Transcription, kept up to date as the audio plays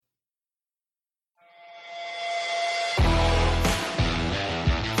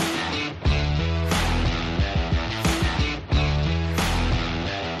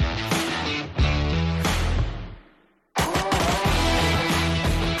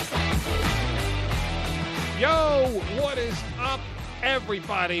What is up,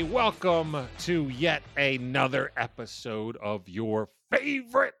 everybody? Welcome to yet another episode of your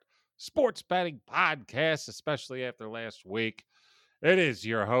favorite sports betting podcast, especially after last week. It is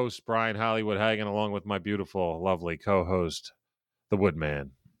your host, Brian Hollywood Hagen, along with my beautiful, lovely co-host, the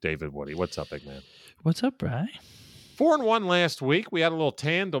Woodman, David Woody. What's up, big man? What's up, Brian? 4-1 last week. We had a little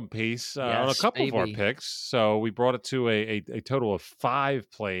tandem piece on a couple of our picks. So we brought it to a total of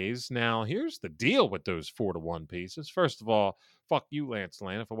 5 plays. Now, here's the deal with those 4-1 pieces. First of all, fuck you, Lance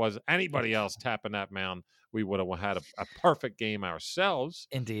Lane. If it was anybody else tapping that mound, we would have had a perfect game ourselves.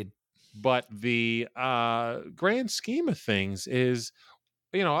 Indeed. But the grand scheme of things is,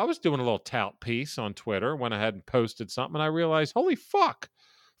 you know, I was doing a little tout piece on Twitter, went ahead and posted something, and I realized, holy fuck,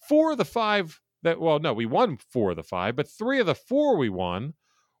 4 of the 5 we won 4 of the 5, but 3 of the 4 we won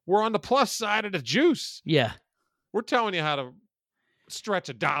were on the plus side of the juice. Yeah. We're telling you how to stretch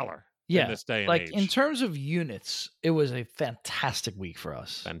a dollar in this day and age. In terms of units, it was a fantastic week for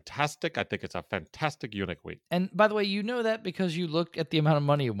us. Fantastic. I think it's a fantastic unique week. And by the way, you know that because you look at the amount of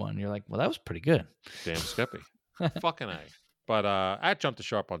money you won. You're like, well, that was pretty good. Damn Skippy. Fucking A. But at Jump to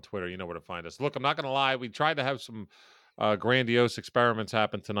Sharp on Twitter, you know where to find us. Look, I'm not going to lie. We tried to have some grandiose experiments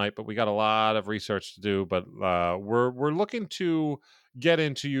happen tonight, but we got a lot of research to do. But we're looking to get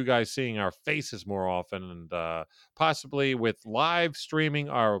into you guys seeing our faces more often, and possibly with live streaming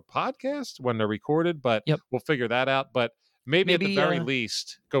our podcast when they're recorded. But we'll figure that out. But maybe at the very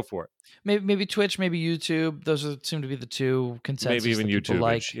least, go for it. Maybe Twitch, maybe YouTube. Those seem to be the two consensus. Maybe even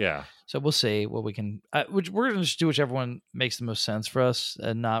YouTube. Yeah. So we'll see what we can. We're going to just do whichever one makes the most sense for us,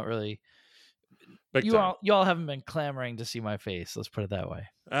 and not really. You all haven't been clamoring to see my face. Let's put it that way.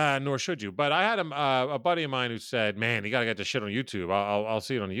 Nor should you. But I had a buddy of mine who said, "Man, you got to get this shit on YouTube. I'll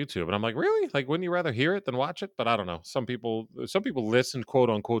see it on YouTube." And I'm like, "Really? Like, wouldn't you rather hear it than watch it?" But I don't know. Some people listen, quote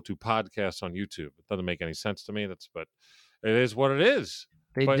unquote, to podcasts on YouTube. It doesn't make any sense to me. But it is what it is.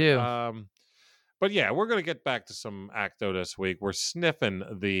 They do. But yeah, we're going to get back to some Acto this week. We're sniffing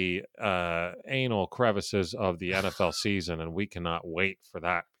the anal crevices of the NFL season, and we cannot wait for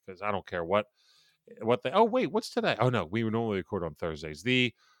that because I don't care what's today? Oh no, we normally record on Thursdays.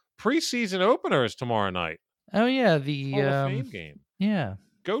 The preseason opener is tomorrow night. Oh yeah, the Hall of Fame game. Yeah,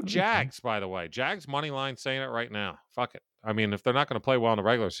 go Jags. By the way, Jags money line saying it right now. Fuck it. I mean, if they're not going to play well in the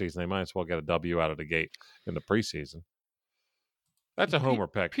regular season, they might as well get a W out of the gate in the preseason. That's a homer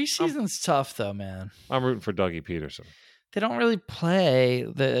pick. Preseason's tough though, man. I'm rooting for Dougie Peterson. They don't really play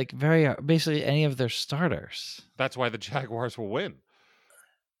basically any of their starters. That's why the Jaguars will win.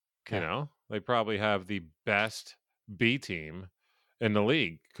 Okay. You know, they probably have the best B team in the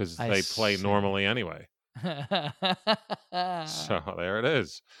league because they play normally anyway. So there it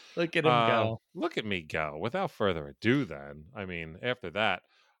is. Look at him go. Look at me go. Without further ado, then, I mean, after that,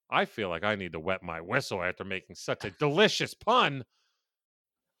 I feel like I need to wet my whistle after making such a delicious pun.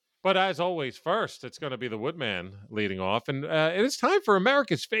 But as always, first, it's going to be the Woodman leading off. And it is time for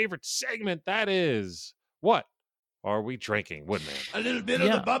America's favorite segment. That is, what are we drinking, Woodman? A little bit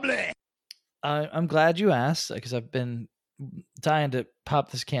of the bubbly. I'm glad you asked because I've been dying to pop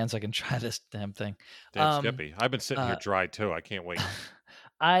this can so I can try this damn thing. Damn Skippy. I've been sitting here dry too. I can't wait.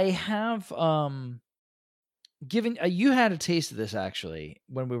 I have given you had a taste of this actually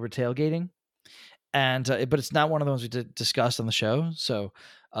when we were tailgating. And but it's not one of the ones we discussed on the show. So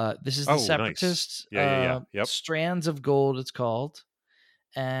this is the Separatist. Nice. Yep. Strands of Gold, it's called.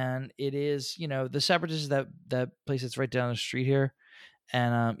 And it is, the Separatist is that place that's right down the street here.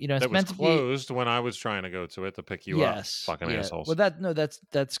 And it's meant to be closed when I was trying to go to it to pick you up. Fucking assholes. Well,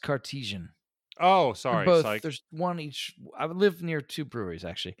 that's Cartesian. Oh, sorry. Both, there's one each. I live near 2 breweries,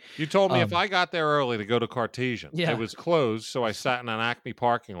 actually. You told me if I got there early to go to Cartesian. Yeah. It was closed, so I sat in an Acme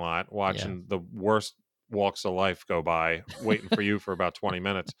parking lot watching the worst walks of life go by, waiting for you for about 20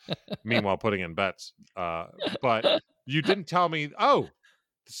 minutes, meanwhile putting in bets. But you didn't tell me, the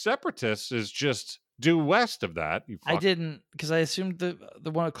Separatists is just due west of that. I didn't, because I assumed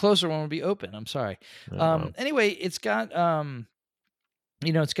the one closer one would be open. I'm sorry. Anyway, it's got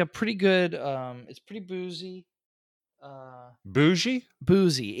it's got pretty good. It's pretty boozy. Bougie,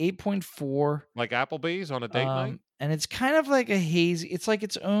 8.4, like Applebee's on a date night, and it's kind of like a hazy. It's like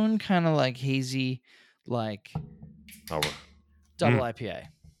its own kind of like hazy, like double IPA.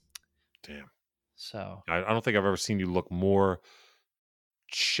 Damn. So I don't think I've ever seen you look more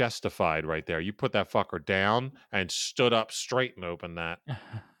chestified right there. You put that fucker down and stood up straight and opened that.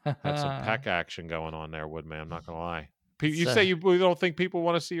 Had some peck action going on there, Woodman. I'm not gonna lie. You say you don't think people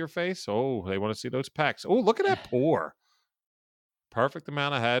want to see your face? Oh, they want to see those pecs. Oh, look at that pour. Perfect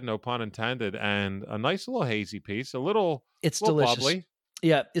amount of head, no pun intended, and a nice little hazy piece. It's delicious. Bubbly.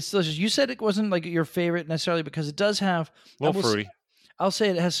 Yeah, it's delicious. You said it wasn't like your favorite necessarily because it does have A little fruity. I'll say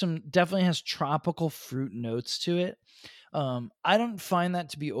it has definitely has tropical fruit notes to it. I don't find that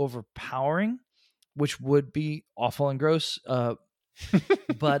to be overpowering, which would be awful and gross.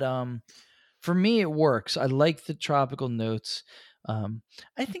 But for me, it works. I like the tropical notes.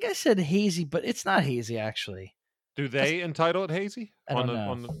 I think I said hazy, but it's not hazy actually. Do they entitle it hazy I don't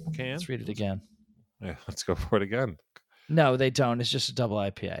know. on the can? Let's read it again. Yeah, let's go for it again. No, they don't. It's just a double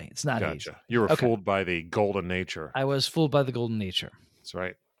IPA. It's not hazy. Gotcha. You were fooled by the golden nature. I was fooled by the golden nature. That's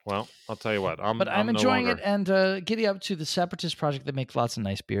right. Well, I'll tell you what. I'm enjoying no it, and giddy up to the Separatist Project. They make lots of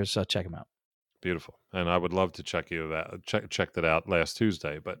nice beers, so check them out. Beautiful, and I would love to check that out last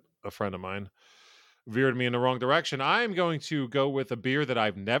Tuesday, but a friend of mine veered me in the wrong direction. I am going to go with a beer that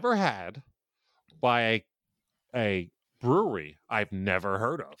I've never had by a brewery I've never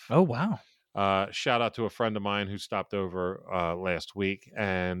heard of. Oh wow! Shout out to a friend of mine who stopped over last week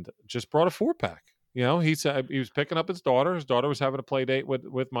and just brought a 4-pack. You know, he said he was picking up his daughter. His daughter was having a play date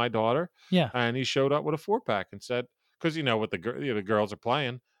with my daughter. Yeah, and he showed up with a 4-pack and said, because what the girls are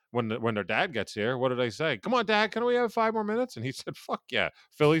playing when their dad gets here. What do they say? Come on, Dad, can we have 5 more minutes? And he said, "Fuck yeah,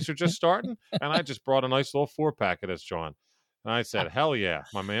 Phillies are just starting." And I just brought a nice little 4-pack of this, John. And I said, "Hell yeah,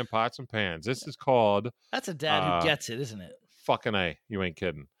 my man, pots and pans. This is called." That's a dad who gets it, isn't it? Fucking A, you ain't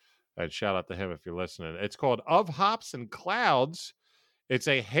kidding. I'd shout out to him if you're listening. It's called Of Hops and Clouds. It's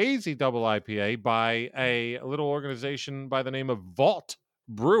a hazy double IPA by a little organization by the name of Vault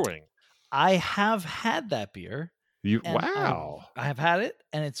Brewing. I have had that beer. Wow. I have had it,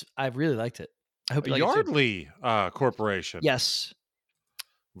 and I really liked it. I hope you like Yardley Corporation. Yes.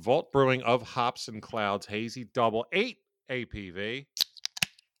 Vault Brewing Of Hops and Clouds Hazy Double 8 APV.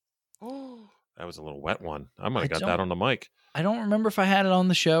 Oh, that was a little wet one. I might have got that on the mic. I don't remember if I had it on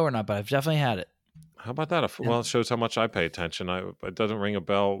the show or not, but I've definitely had it. How about that? Well, it shows how much I pay attention. It doesn't ring a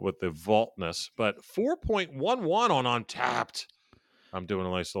bell with the vaultness, but 4.11 on Untapped. I'm doing a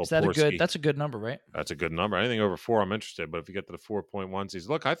nice little. Is that good? That's a good number, right? That's a good number. Anything over 4, I'm interested. But if you get to the 4.1s,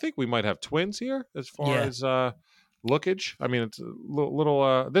 look, I think we might have twins here as far as lookage. I mean, it's a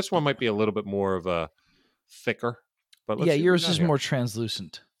little. This one might be a little bit more of a thicker, but yours is more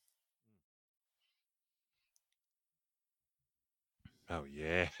translucent. Oh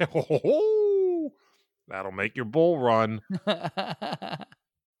yeah. That'll make your bull run.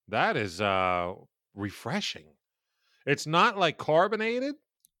 That is refreshing. It's not like carbonated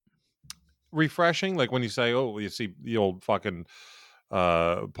refreshing, like when you say, "Oh, you see the old fucking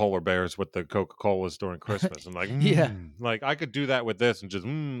polar bears with the Coca-Colas during Christmas," and like, like I could do that with this and just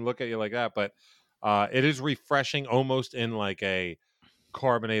look at you like that. But it is refreshing, almost in like a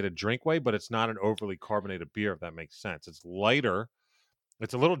carbonated drink way, but it's not an overly carbonated beer, if that makes sense. It's lighter.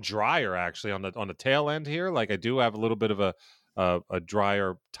 It's a little drier actually on the tail end here. Like I do have a little bit of a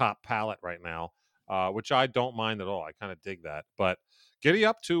drier top palate right now, which I don't mind at all. I kind of dig that. But giddy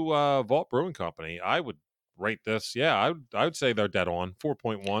up to Vault Brewing Company. I would rate this. Yeah, I would say they're dead on.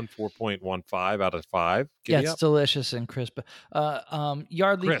 4.1, 4.15 out of 5. Giddy it's delicious and crisp.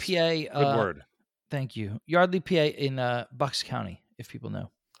 Yardley, crisp. PA. Good word. Thank you. Yardley, PA in Bucks County, if people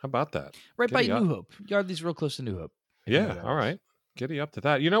know. How about that? Right by New Hope. Yardley's real close to New Hope. Yeah, all right. Giddy up to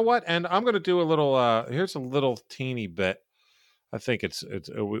that. You know what? And I'm going to do a little, here's a little teeny bit. I think it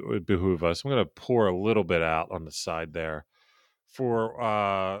would behoove us. I'm going to pour a little bit out on the side there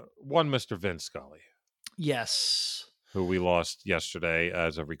for one Mr. Vince Scully. Yes. Who we lost yesterday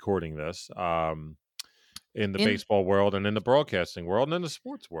as of recording this in the baseball world and in the broadcasting world and in the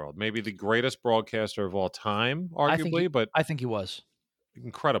sports world. Maybe the greatest broadcaster of all time, arguably, but I think he was.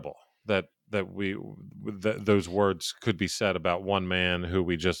 Incredible that those words could be said about one man who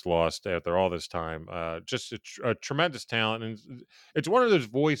we just lost after all this time. Just a tremendous talent, and it's one of those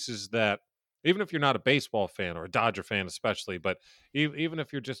voices that even if you're not a baseball fan or a Dodger fan especially, but even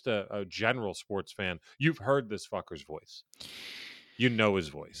if you're just a general sports fan, you've heard this fucker's voice. You know his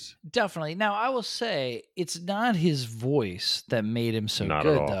voice. Definitely. Now, I will say it's not his voice that made him so not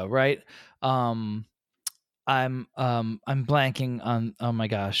good, though, right? I'm blanking on. Oh my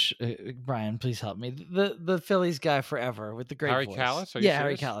gosh, Brian, please help me. The Phillies guy forever with the great Harry voice. Kalas.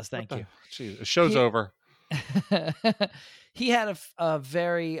 Harry Kalas. Thank you. Geez, the show's over. He had a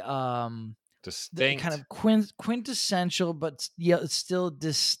very distinct, kind of quintessential, but still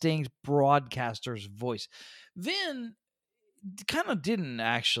distinct broadcaster's voice. Vin kind of didn't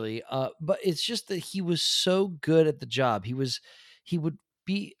actually, but it's just that he was so good at the job. He would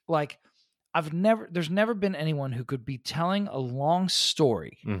be like. There's never been anyone who could be telling a long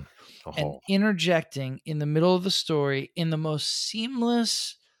story and interjecting in the middle of the story in the most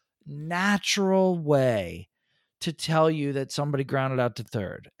seamless, natural way to tell you that somebody grounded out to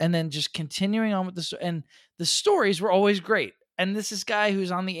third, and then just continuing on with and the stories were always great. And this is guy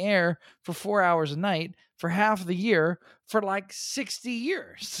who's on the air for 4 hours a night for half of the year for like 60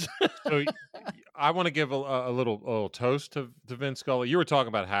 years. So I want to give a little toast to Vin Scully. You were talking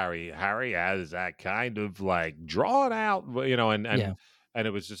about Harry. Harry has that kind of like drawn out, and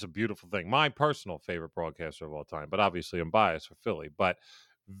it was just a beautiful thing. My personal favorite broadcaster of all time, but obviously I'm biased for Philly. But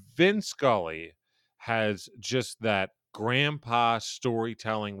Vin Scully has just that grandpa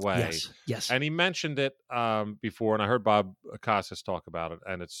storytelling way. Yes. And he mentioned it before, and I heard Bob Costas talk about it,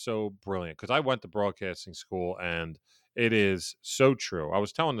 and it's so brilliant because I went to broadcasting school, and it is so true. I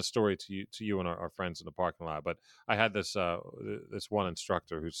was telling the story to you and our friends in the parking lot, but I had this one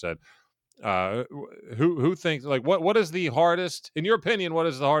instructor who said, who thinks, like, what is the hardest, in your opinion, what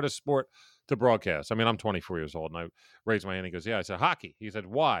is the hardest sport to broadcast? I mean, I'm 24 years old, and I raised my hand. He goes, yeah. I said, hockey. He said,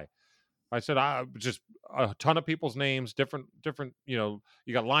 why? I said, just a ton of people's names, different, you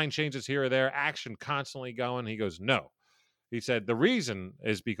got line changes here or there, action constantly going. He goes, no. He said, the reason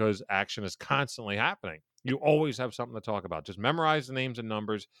is because action is constantly happening. You always have something to talk about. Just memorize the names and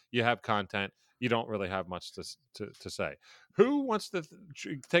numbers. You have content. You don't really have much to say. Who wants to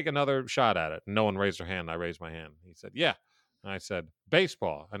take another shot at it? No one raised their hand. I raised my hand. He said, yeah. And I said,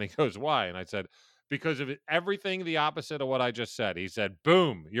 baseball. And he goes, why? And I said, because of everything the opposite of what I just said. He said,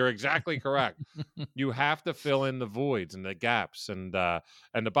 boom, you're exactly correct. You have to fill in the voids and the gaps. And the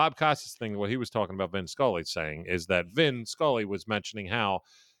Bob Costas thing, what he was talking about Vin Scully saying is that Vin Scully was mentioning how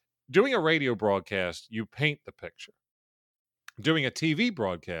doing a radio broadcast, you paint the picture. Doing a TV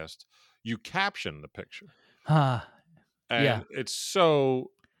broadcast, you caption the picture. And it's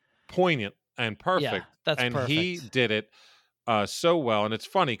so poignant and perfect. Yeah, that's and perfect. He did it so well. And it's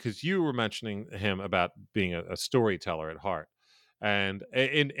funny because you were mentioning him about being a storyteller at heart. And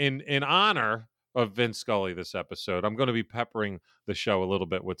in honor of Vin Scully this episode, I'm going to be peppering the show a little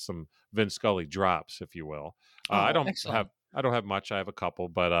bit with some Vin Scully drops, if you will. I don't have much. I have a couple,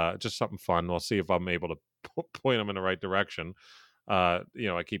 but just something fun. We'll see if I'm able to point them in the right direction. I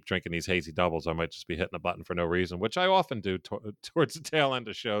keep drinking these hazy doubles. I might just be hitting a button for no reason, which I often do towards the tail end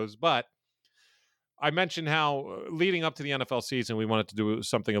of shows. But I mentioned how leading up to the NFL season, we wanted to do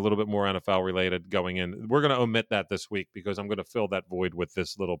something a little bit more NFL related going in. We're going to omit that this week because I'm going to fill that void with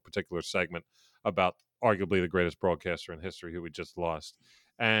this little particular segment about arguably the greatest broadcaster in history who we just lost.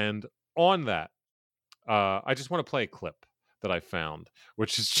 And on that, I just want to play a clip that I found,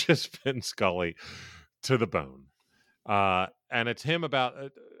 which is just Vin Scully to the bone. And it's him about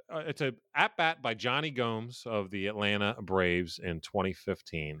it's a at bat by Johnny Gomes of the Atlanta Braves in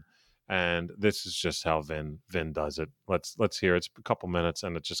 2015. And this is just how Vin does it. Let's hear it. It's a couple minutes,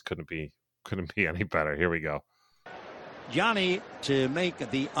 and it just couldn't be any better. Here we go. Johnny, to make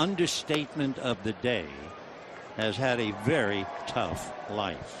the understatement of the day, has had a very tough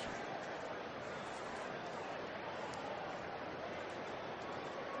life.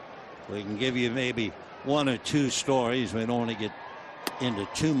 We can give you maybe one or two stories. We don't want to get into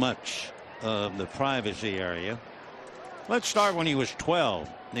too much of the privacy area. Let's start when he was 12.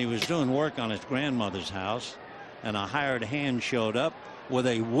 He was doing work on his grandmother's house, and a hired hand showed up with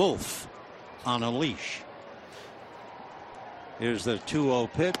a wolf on a leash. Here's the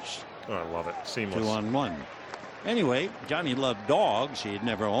 2-0 pitch. Oh, I love it. Seamless. 2-1. Anyway, Johnny loved dogs. He had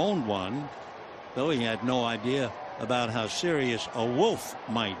never owned one, though he had no idea about how serious a wolf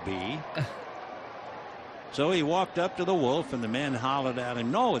might be. So he walked up to the wolf, and the man hollered at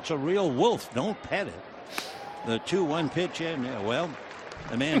him, "No, it's a real wolf. Don't pet it." The 2-1 pitch in. Well,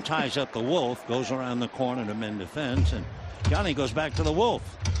 the man ties up the wolf, goes around the corner to mend the fence, and Johnny goes back to the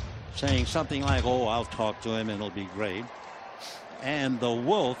wolf, saying something like, "Oh, I'll talk to him and it'll be great." And the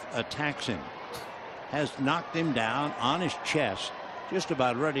wolf attacks him, has knocked him down on his chest, just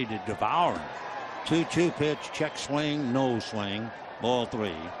about ready to devour him. 2-2 pitch, check swing, no swing, ball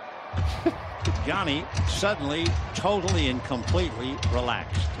 3. Johnny suddenly, totally and completely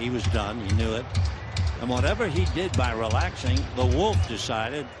relaxed. He was done. He knew it. And whatever he did by relaxing, the wolf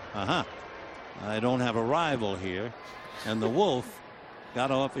decided, I don't have a rival here. And the wolf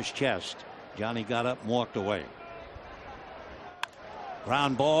got off his chest. Johnny got up and walked away.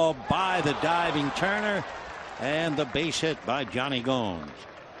 Ground ball by the diving Turner, and the base hit by Johnny Gomes.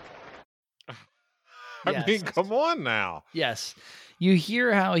 I mean, come on now. Yes. You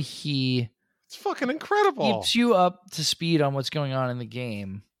hear how it's fucking incredible. Keeps you up to speed on what's going on in the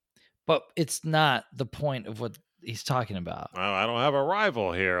game, but it's not the point of what he's talking about. Oh, I don't have a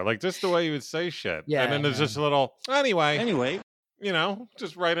rival here. Like, just the way you would say shit. Yeah. And then there's just a little, anyway,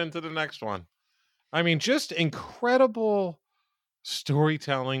 just right into the next one. I mean, just incredible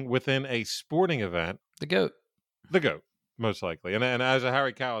storytelling within a sporting event. The GOAT. the GOAT, most likely. And as a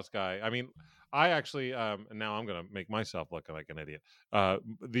Harry Kalas guy, I mean, I actually and now I'm gonna make myself look like an idiot.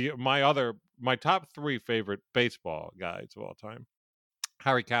 My top 3 favorite baseball guys of all time: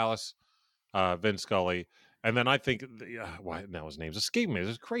 Harry Kalas, Vin Scully, and then I think why now his name's escaping me. This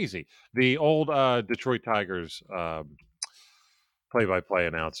is crazy. The old Detroit Tigers play-by-play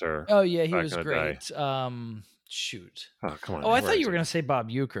announcer. Oh yeah, he back was in the great. day. Shoot. Oh come on. Oh, I where thought is you were he? going to say Bob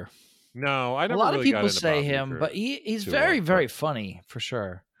Uecker. No, I A never lot of really got people into say Bob him, Uecker but he's too very, much, very but funny for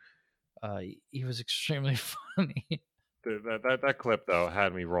sure. He was extremely funny. that clip though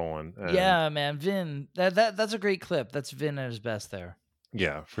had me rolling. And Yeah, man, Vin. That's a great clip. That's Vin at his best there.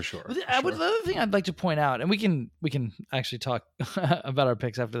 yeah, for sure. But for the sure. other thing I'd like to point out, and we can actually talk about our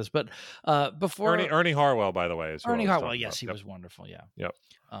picks after this, but before Ernie Harwell, by the way, is who I Ernie was Harwell, talking yes, about. he Yep. was wonderful. Yeah. Yep.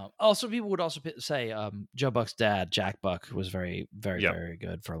 Also, people would also say Joe Buck's dad, Jack Buck, was very, very, Yep. very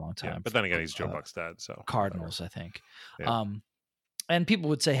good for a long time. Yeah, but then again, he's Joe Buck's dad, so Cardinals, I think. Yeah. And people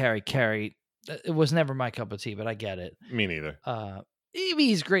would say Harry Carey. It was never my cup of tea, but I get it. Me neither.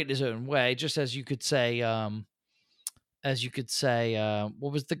 He's great in his own way, just as you could say.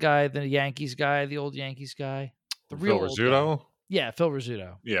 What was the guy, the Yankees guy, the old Yankees guy, the real Phil old guy? Rizzuto. Yeah, Phil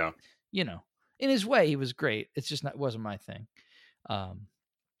Rizzuto. Yeah. You know, in his way, he was great. It's just wasn't my thing. But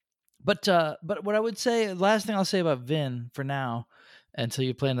what I would say, last thing I'll say about Vin for now, until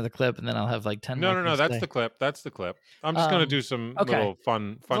you play another clip, and then I'll have like 10. No. That's the clip. That's the clip. I'm just gonna do some little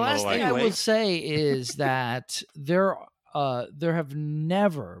fun. The last little thing I will say is that there have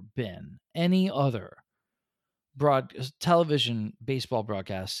never been any other television baseball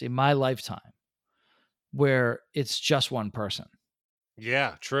broadcasts in my lifetime where it's just one person.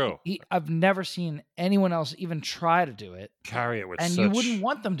 Yeah, true. I've never seen anyone else even try to do it. Carry it with and you wouldn't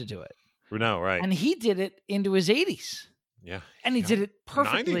want them to do it. No, right. And he did it into his 80s. Yeah. And he did it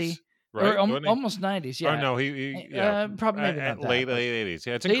perfectly. 90s, right? Or almost 90s, yeah. Oh, no, he probably maybe not that, late 80s.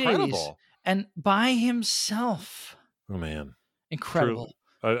 Yeah, it's late incredible. 80s. And by himself. Oh, man. Incredible.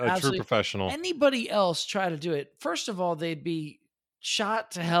 A true professional. Anybody else try to do it, first of all, they'd be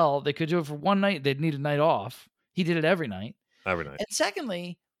shot to hell. They could do it for one night. They'd need a night off. He did it every night. Every night. And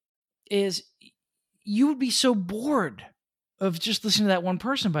secondly, is you would be so bored of just listening to that one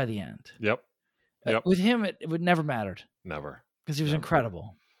person by the end. Yep. With him, it would never mattered. Never. Because he was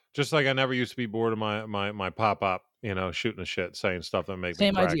incredible. Just like I never used to be bored of my pop-up, shooting the shit, saying stuff that makes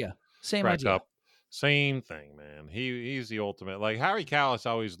me Same idea. up. Same thing, man. He's the ultimate. Like Harry Kalas, I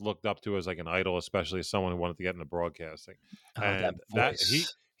always looked up to as like an idol, especially as someone who wanted to get into broadcasting. And that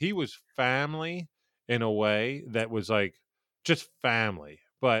voice. He was family in a way that was like just family.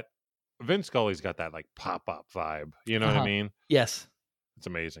 But Vin Scully's got that like pop-up vibe. You know what I mean? Yes. It's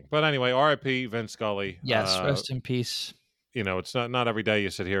amazing. But anyway, R.I.P. Vin Scully. Yes, rest in peace. It's not every day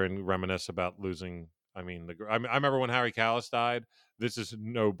you sit here and reminisce about losing. I mean, I remember when Harry Kalas died. This is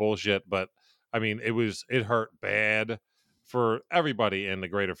no bullshit, but I mean, it hurt bad for everybody in the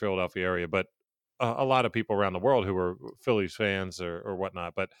greater Philadelphia area, but a lot of people around the world who were Phillies fans or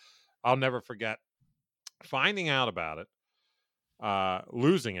whatnot. But I'll never forget finding out about it,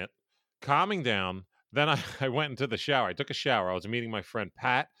 losing it, calming down. Then I went into the shower. I took a shower. I was meeting my friend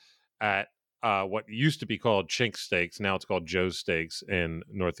Pat at what used to be called Chink Steaks. Now it's called Joe's Steaks in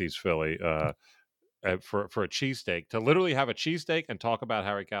Northeast Philly for a cheesesteak, to literally have a cheesesteak and talk about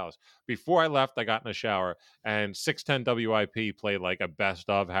Harry Kalas. Before I left, I got in the shower and 610 WIP played like a best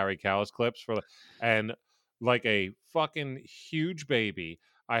of Harry Kalas clips and like a fucking huge baby.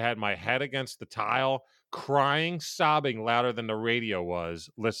 I had my head against the tile, crying, sobbing louder than the radio was,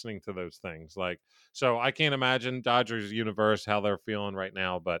 listening to those things. So I can't imagine Dodgers universe, how they're feeling right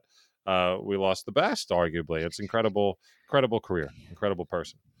now, but we lost the best, arguably. It's incredible career, incredible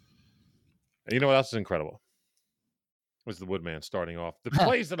person. And you know what else is incredible? Was the Woodman starting off the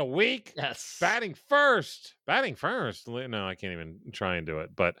plays in a week? Yes. Batting first. No, I can't even try and do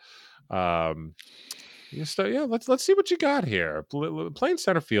it. But let's see what you got here. Playing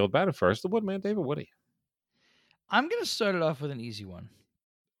center field, batting first, the Woodman, David Woody. I'm going to start it off with an easy one.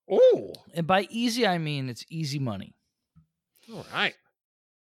 Oh. And by easy, I mean it's easy money. All right.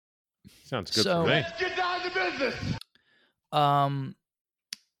 Sounds good to me. Let's get down to business.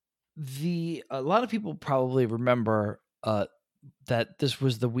 A lot of people probably remember that this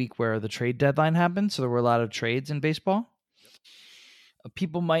was the week where the trade deadline happened, so there were a lot of trades in baseball.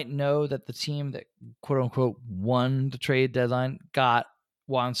 People might know that the team that quote unquote won the trade deadline got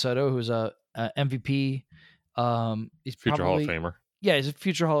Juan Soto, who's a MVP. He's future Hall of Famer. Yeah, he's a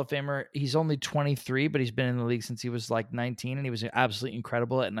future Hall of Famer. He's only 23, but he's been in the league since he was like 19, and he was absolutely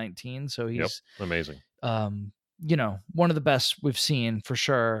incredible at 19. So he's amazing. one of the best we've seen for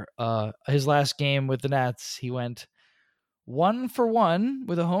sure. His last game with the Nats, he went 1 for 1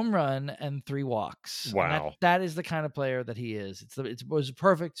 with a home run and 3 walks. Wow. And that is the kind of player that he is. It was a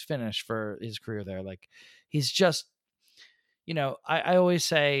perfect finish for his career there. Like, he's just, I always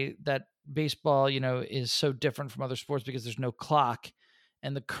say that baseball, is so different from other sports because there's no clock,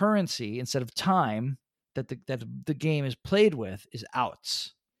 and the currency instead of time that the game is played with is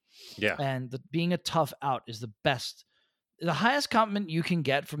outs. Yeah. And being a tough out is the highest compliment you can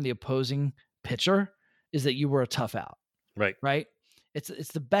get from the opposing pitcher is that you were a tough out. Right.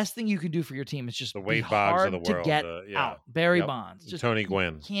 It's the best thing you can do for your team. It's just the Wade be Boggs hard of the world to get out. Barry Bonds, just Tony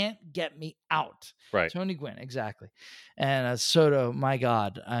Gwynn, can't get me out. Right. Tony Gwynn, exactly. And Soto, my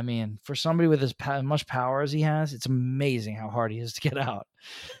God, I mean, for somebody with as much power as he has, it's amazing how hard he is to get out.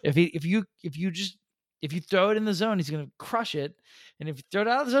 If you throw it in the zone, he's going to crush it, and if you throw it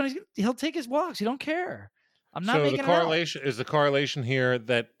out of the zone, he'll take his walks. He don't care. I'm not making the correlation is the correlation here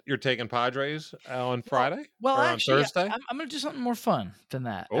that you're taking Padres on Friday? Well, or actually, on Thursday? I'm going to do something more fun than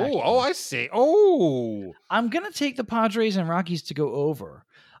that. Oh, I see. Oh, I'm going to take the Padres and Rockies to go over.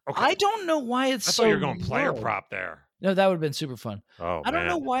 Okay. I don't know why it's so low. I thought you were going player prop there. No, that would have been super fun. Oh, I don't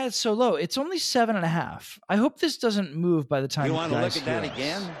know why it's so low. It's only 7.5. I hope this doesn't move by the time you want to look at that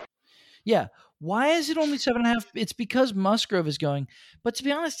again. Yeah. Why is it only 7.5? It's because Musgrove is going. But to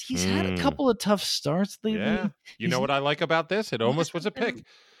be honest, he's had a couple of tough starts lately. Yeah. You know what I like about this? It almost was a pick.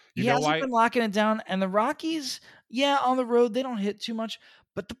 He hasn't been locking it down. And the Rockies, on the road, they don't hit too much.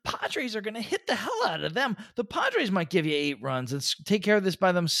 But the Padres are going to hit the hell out of them. The Padres might give you 8 runs and take care of this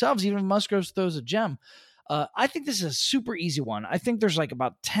by themselves, even if Musgrove throws a gem. I think this is a super easy one. I think there's like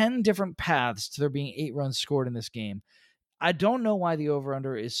about 10 different paths to there being 8 runs scored in this game. I don't know why the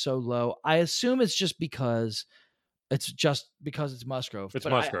over-under is so low. I assume it's just because it's Musgrove. It's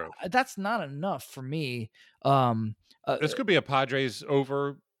Musgrove. That's not enough for me. This could be a Padres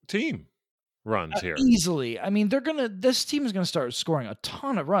over team runs here easily. I mean, this team is gonna start scoring a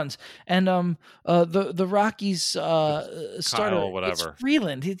ton of runs, and the Rockies starter, whatever. It's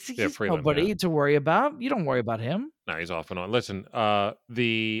Freeland. He's Freeland, nobody to worry about. You don't worry about him. No, he's off and on. Listen,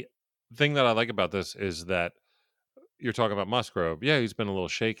 the thing that I like about this is that you're talking about Musgrove. Yeah, he's been a little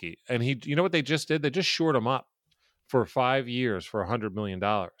shaky, and you know what they just did? They just shored him up for 5 years for $100 million,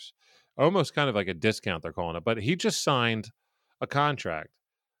 almost kind of like a discount they're calling it. But he just signed a contract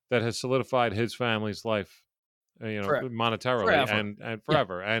that has solidified his family's life, monetarily forever. and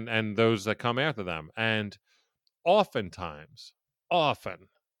forever, and those that come after them. And often,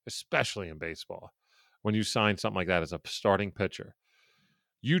 especially in baseball, when you sign something like that as a starting pitcher,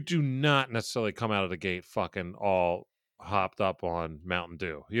 you do not necessarily come out of the gate fucking all hopped up on Mountain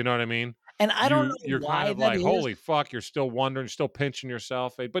Dew. You know what I mean? And I don't know you're why kind of that like, is. holy fuck, you're still wondering, still pinching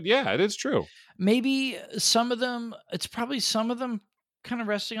yourself. But yeah, it is true. Maybe some of them kind of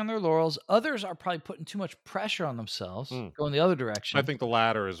resting on their laurels. Others are probably putting too much pressure on themselves, going the other direction. I think the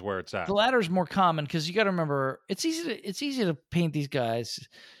latter is where it's at. The latter is more common because you got to remember it's easy to paint these guys.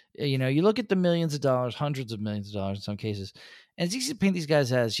 You look at the millions of dollars, hundreds of millions of dollars in some cases, and it's easy to paint these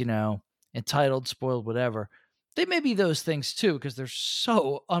guys as entitled, spoiled, whatever. They may be those things too because they're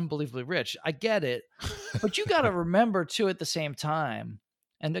so unbelievably rich. I get it, but you got to remember too at the same time.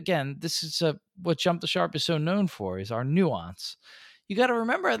 And again, this is what Jump the Sharp is so known for, is our nuance. You got to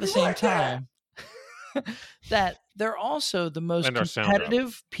remember at the same time that they're also the most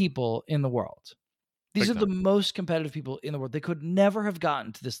competitive people in the world. These are the most competitive people in the world. They could never have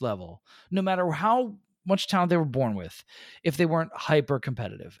gotten to this level, no matter how much talent they were born with, if they weren't hyper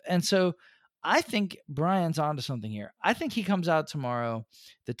competitive. And so I think Brian's onto something here. I think he comes out tomorrow.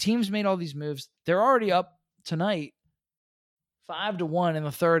 The team's made all these moves. They're already up tonight 5-1 in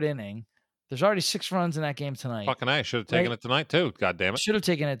the 3rd inning. There's already 6 runs in that game tonight. Fucking I should have taken it tonight too. God damn it. Should have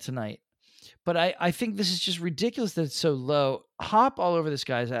taken it tonight. But I think this is just ridiculous that it's so low. Hop all over this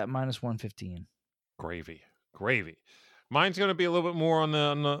guy's at -115. Gravy. Mine's going to be a little bit more on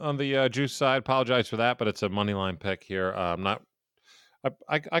the juice side. Apologize for that, but it's a money line pick here.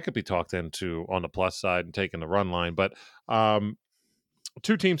 I could be talked into on the plus side and taking the run line, but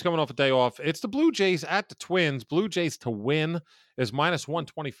 2 teams coming off a day off. It's the Blue Jays at the Twins. Blue Jays to win is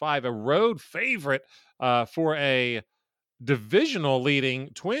 -125, a road favorite for a divisional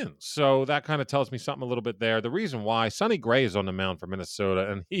leading Twins. So that kind of tells me something a little bit there. The reason why, Sonny Gray is on the mound for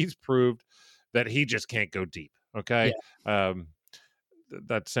Minnesota, and he's proved that he just can't go deep. Okay. Yeah.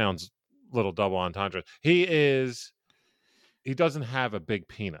 That sounds a little double entendre. He doesn't have a big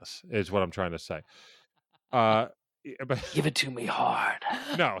penis, is what I'm trying to say. But give it to me hard.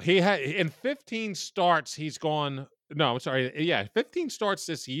 No, he had in 15 starts. 15 starts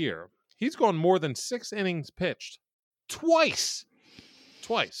this year. He's gone more than 6 innings pitched twice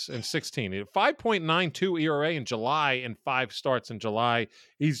in 16. 5.92 ERA in July and 5 starts in July.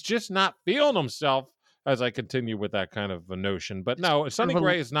 He's just not feeling himself as I continue with that kind of a notion. But no, Sonny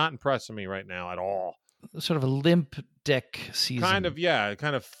Gray is not impressing me right now at all. Sort of a limp dick season. Kind of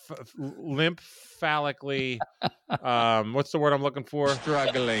limp, phallically. What's the word I'm looking for?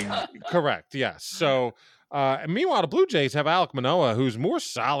 Struggling. Correct, yes. So, meanwhile, the Blue Jays have Alek Manoah, who's more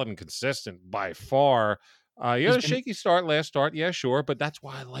solid and consistent by far. He had a shaky start last start, yeah, sure, but that's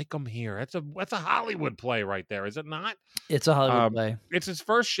why I like him here. That's a Hollywood play right there, is it not? It's a Hollywood play. It's his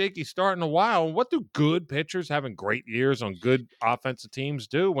first shaky start in a while. And what do good pitchers having great years on good offensive teams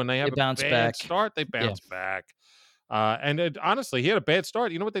do when they have a bad start? They bounce back. Honestly, he had a bad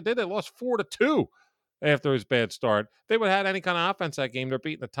start. You know what they did? They lost 4-2 after his bad start. They would have had any kind of offense that game. They're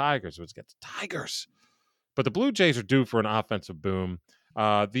beating the Tigers. It was against the Tigers. But the Blue Jays are due for an offensive boom.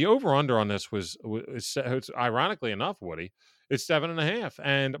 The over-under on this was ironically enough, Woody, it's 7.5.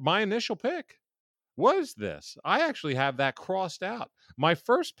 And my initial pick was this. I actually have that crossed out. My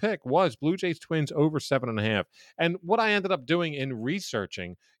first pick was Blue Jays Twins over 7.5. And what I ended up doing in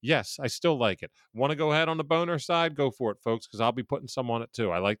researching, yes, I still like it. Want to go ahead on the boner side? Go for it, folks, because I'll be putting some on it too.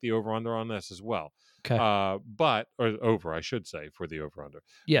 I like the over-under on this as well. Okay. Or over, I should say, for the over-under.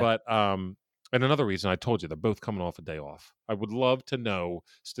 Yeah. But and another reason, I told you, they're both coming off a day off. I would love to know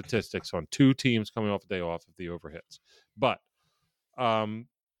statistics on 2 teams coming off a day off if the over hits. But what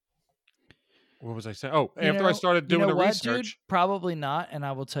was I saying? Oh, after I started doing the research. Dude? Probably not, and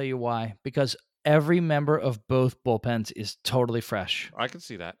I will tell you why. Because every member of both bullpens is totally fresh. I can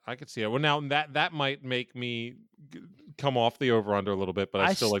see that. Well, now that might make me come off the over-under a little bit, but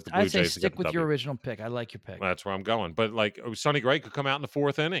I still like the Blue Jays. I say stick with your original pick. I like your pick. That's where I'm going. But like Sonny Gray could come out in the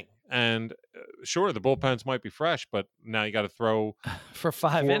 4th inning, and sure, the bullpens might be fresh, but now you got to throw for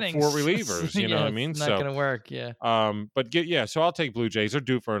 5 innings, 4 relievers. You know what I mean? It's not going to work. Yeah. So I'll take Blue Jays. They're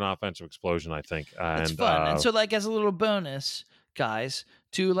due for an offensive explosion, I think. And, it's fun. And so, like as a little bonus, guys,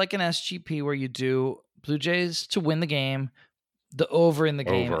 to like an SGP where you do Blue Jays to win the game, the over in the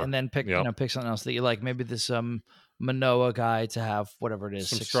game, and then pick pick something else that you like. Maybe this Manoah guy to have whatever it is,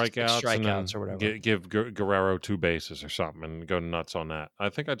 some 6 strikeouts or whatever. Give Guerrero 2 bases or something and go nuts on that. I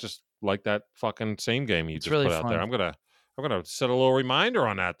think I just like that fucking same game you just really put out fun. there. I'm gonna set a little reminder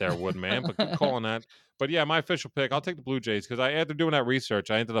on that there, Woodman. But good call on that. But yeah, my official pick, I'll take the Blue Jays because after doing that research,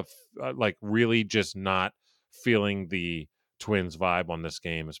 I ended up like really just not feeling the Twins vibe on this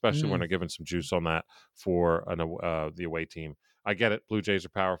game, especially when they're giving some juice on that for the away team. I get it. Blue Jays are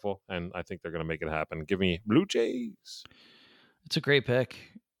powerful, and I think they're going to make it happen. Give me Blue Jays. It's a great pick.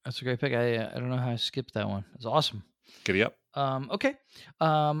 That's a great pick. I don't know how I skipped that one. It's awesome. Giddy up. Okay.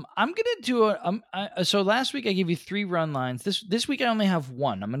 I'm gonna do so last week I gave you 3 run lines. This week I only have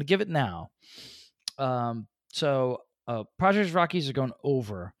 1. I'm gonna give it now. So Padres Rockies are going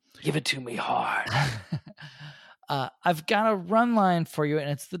over. Give it to me hard. I've got a run line for you, and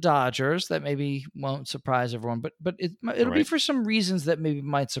it's the Dodgers. That maybe won't surprise everyone, but it'll be for some reasons that maybe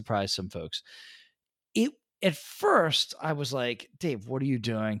might surprise some folks. At first, I was like, Dave, what are you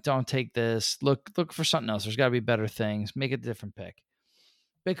doing? Don't take this. Look for something else. There's got to be better things. Make a different pick.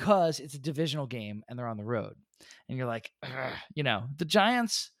 Because it's a divisional game, and they're on the road. And you're like, the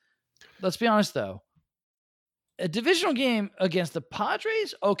Giants, let's be honest, though. A divisional game against the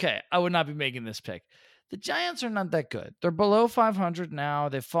Padres? Okay, I would not be making this pick. The Giants are not that good. They're below 500 now.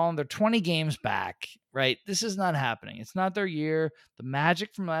 They've fallen. They're 20 games back, right? This is not happening. It's not their year. The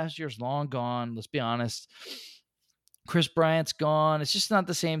magic from last year is long gone. Let's be honest. Chris Bryant's gone. It's just not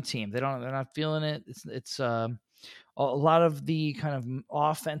the same team. They're not feeling it. It's a lot of the kind of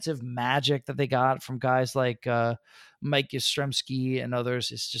offensive magic that they got from guys like Mike Yastrzemski and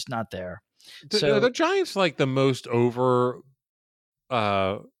others. It's just not there. So the Giants like the most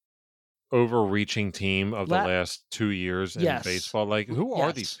overreaching team of the last 2 years in baseball. Like, who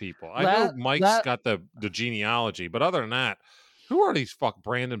are these people? I know Mike's got the genealogy, but other than that, who are these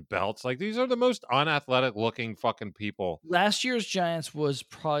Brandon Belts? Like, these are the most unathletic looking fucking people. Last year's Giants was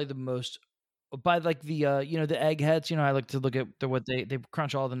probably the most by like the the eggheads. I like to look at what they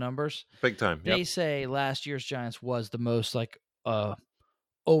crunch all the numbers big time. They say last year's Giants was the most like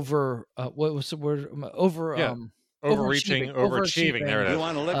over what was the word overachieving. There it is. You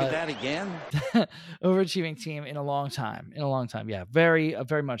want to look at that again? Overachieving team in a long time. Yeah,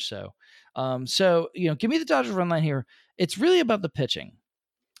 very much so. So give me the Dodgers run line here. It's really about the pitching.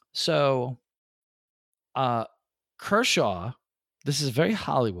 So, Kershaw. This is very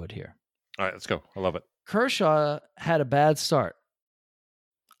Hollywood here. All right, let's go. I love it. Kershaw had a bad start.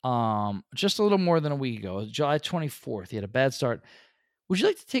 Just a little more than a week ago, July 24th. He had a bad start. Would you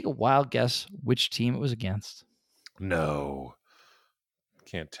like to take a wild guess which team it was against? No.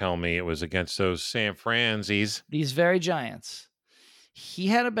 Can't tell me it was against those San Fransies. These very Giants. He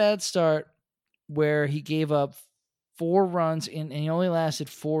had a bad start where he gave up 4 runs and he only lasted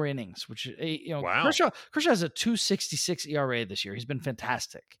 4 innings, which, Wow. Kershaw has a 2.66 ERA this year. He's been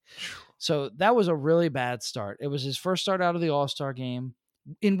fantastic. So that was a really bad start. It was his first start out of the All-Star game,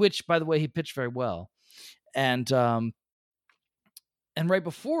 in which, by the way, he pitched very well. And right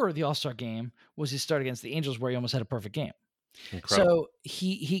before the All-Star game was his start against the Angels, where he almost had a perfect game. Incredible. So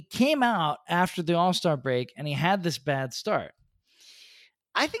he came out after the All-Star break and he had this bad start.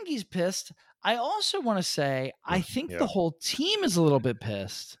 I think he's pissed. I also want to say I think the whole team is a little bit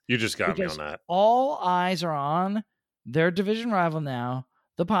pissed. You just got me on that. All eyes are on their division rival now,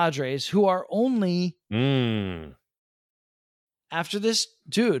 the Padres, who are only after this,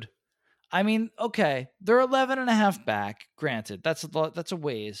 dude. I mean, okay, they're 11.5 back. Granted, that's a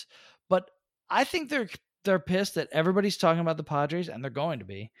ways, but I think they're pissed that everybody's talking about the Padres, and they're going to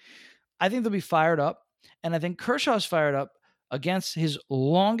be. I think they'll be fired up, and I think Kershaw's fired up against his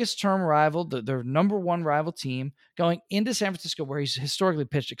longest-term rival, their number one rival team, going into San Francisco, where he's historically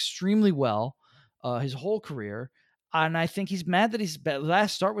pitched extremely well his whole career. And I think he's mad that his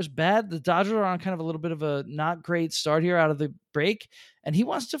last start was bad. The Dodgers are on kind of a little bit of a not great start here out of the break, and he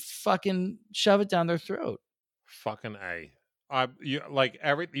wants to fucking shove it down their throat. Fucking A. You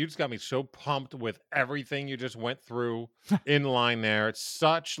just got me so pumped with everything you just went through in line there. It's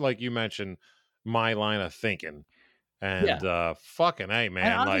such, like you mentioned, my line of thinking. And fucking A, man.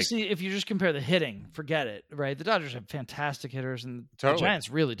 And obviously, if you just compare the hitting, forget it, right? The Dodgers have fantastic hitters, and the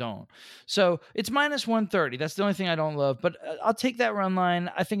Giants really don't. So it's minus 130. That's the only thing I don't love. But I'll take that run line.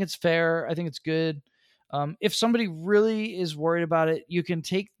 I think it's fair. I think it's good. If somebody really is worried about it, you can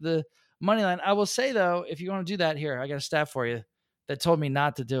take the money line. I will say, though, if you want to do that, here, I got a stat for you that told me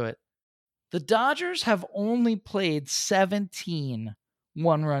not to do it. The Dodgers have only played 17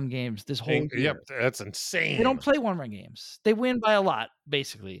 one-run games this whole year. Yep, that's insane. They don't play one-run games. They win by a lot,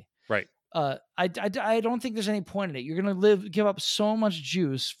 basically. Right. I don't think there's any point in it. You're going to give up so much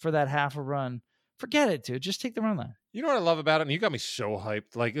juice for that half a run. Forget it, dude. Just take the run line. You know what I love about it? And you got me so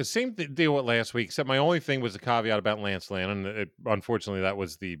hyped. Like, the same deal with last week, except my only thing was the caveat about Lance Lynn, and unfortunately, that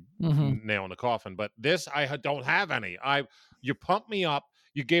was the nail in the coffin. But this, I don't have any. You pumped me up.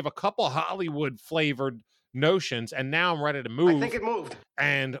 You gave a couple Hollywood-flavored notions, and now I'm ready to move. I think it moved.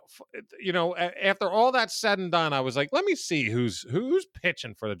 And after all that said and done, I was like, let me see who's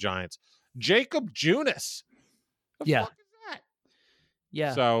pitching for the Giants. Jacob Junis. The fuck is that?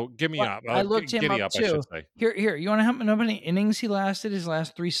 Yeah. So give me up. I looked him up too. I should say. Here. You want to know how many innings he lasted his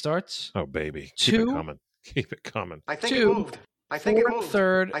last 3 starts? Oh baby, 2. Keep it coming. Keep it coming. I think 2, it moved. I think 4, it moved.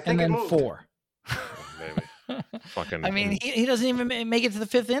 3rd, and then 4. Oh, baby. Fucking. I mean, he doesn't even make it to the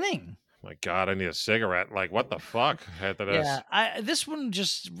 5th inning. My God, I need a cigarette. Like, what the fuck after this? Yeah, this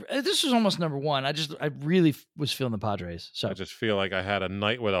was almost number 1. I really was feeling the Padres. So I just feel like I had a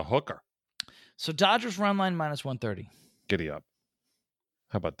night with a hooker. So Dodgers run line minus 130. Giddy up.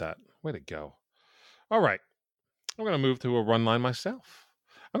 How about that? Way to go. All right. I'm going to move to a run line myself.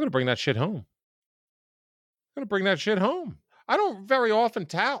 I'm going to bring that shit home. I don't very often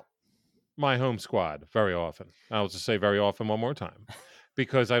tout my home squad very often. I'll just say very often one more time.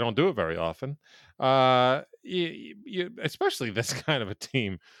 Because I don't do it very often. Especially this kind of a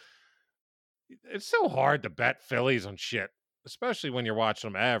team. It's so hard to bet Phillies on shit, especially when you're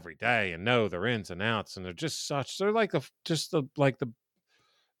watching them every day and know their ins and outs, and they're just they're like the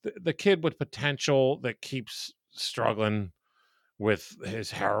kid with potential that keeps struggling with his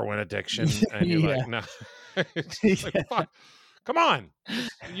heroin addiction, and you're like, no, like, fuck. Come on,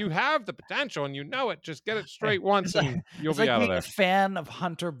 you have the potential and you know it. Just get it straight once and you'll be out of there. A fan of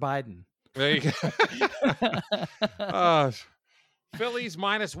Hunter Biden. There you go. Phillies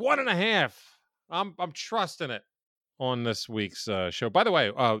minus 1.5. I'm trusting it on this week's show. By the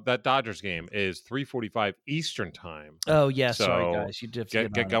way, that Dodgers game is 3:45 Eastern time. Oh yeah, so sorry guys, you did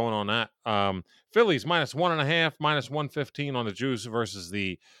get going on that. Phillies minus 1.5, minus 115 on the juice versus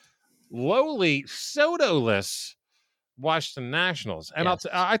the lowly Soto-less Washington Nationals. And yes,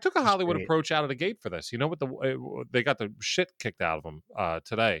 I took a Hollywood approach out of the gate for this. You know what? They got the shit kicked out of them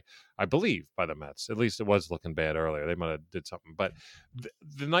today, I believe, by the Mets. At least it was looking bad earlier. They might have did something. But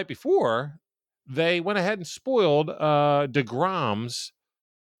the night before, they went ahead and spoiled DeGrom's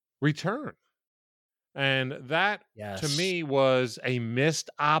return. And that, to me, was a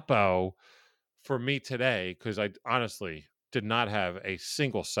missed oppo for me today, because I honestly did not have a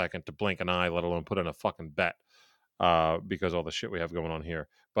single second to blink an eye, let alone put in a fucking bet. Because all the shit we have going on here.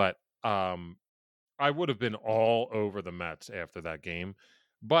 But I I would have been all over the Mets after that game.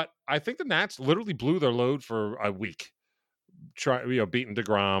 But I think the Nats literally blew their load for a week, beating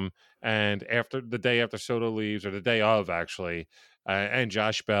DeGrom, and after the day after Soto leaves, or the day of actually, and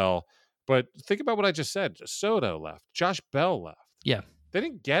Josh Bell. But think about what I just said. Soto left. Josh Bell left. Yeah. They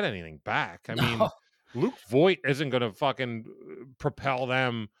didn't get anything back. I mean, No. Luke Voit isn't going to fucking propel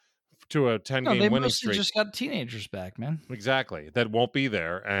them to a 10-game No, they winning mostly streak. just got teenagers back, man. Exactly. That won't be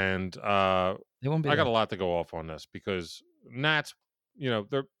there. And They won't be I there. got a lot to go off on this because Nats,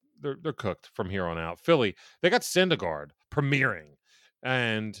 they're cooked from here on out. Philly, they got Syndergaard premiering,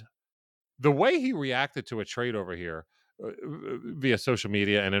 and the way he reacted to a trade over here via social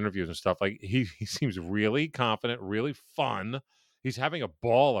media and interviews and stuff, like he seems really confident, really fun. He's having a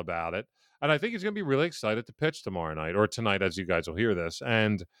ball about it, and I think he's going to be really excited to pitch tomorrow night or tonight, as you guys will hear this.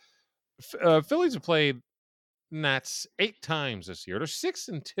 And Phillies have played Nats 8 times this year. They're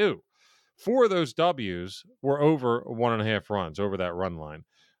 6-2. 4 of those W's were over 1.5 runs, over that run line.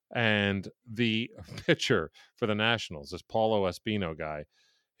 And the pitcher for the Nationals, this Paulo Espino guy,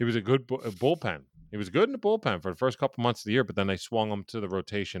 he was a good bullpen. He was good in the bullpen for the first couple months of the year, but then they swung him to the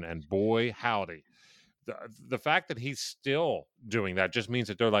rotation, and boy, howdy. The fact that he's still doing that just means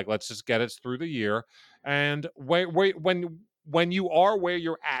that they're like, let's just get it through the year. And when you are where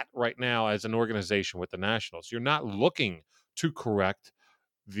you're at right now as an organization with the Nationals, you're not looking to correct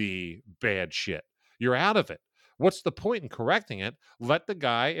the bad shit. You're out of it. What's the point in correcting it? Let the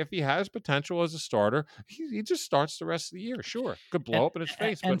guy, if he has potential as a starter, he just starts the rest of the year. Sure, could blow up in his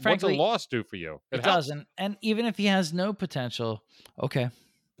face, and but frankly, what's a loss do for you? It doesn't. And even if he has no potential, okay.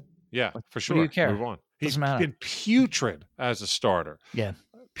 Yeah, for sure. What do you care? Move on. He's Doesn't matter. been putrid as a starter. Yeah.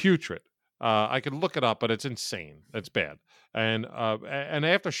 Putrid. I could look it up, but it's insane. It's bad. And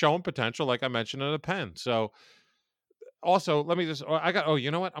after showing potential, like I mentioned in the pen. So also, let me just,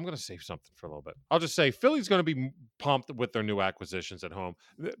 you know what? I'm going to save something for a little bit. I'll just say Philly's going to be pumped with their new acquisitions at home.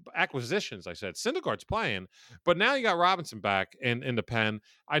 Acquisitions, I said. Syndergaard's playing, but now you got Robinson back in the pen.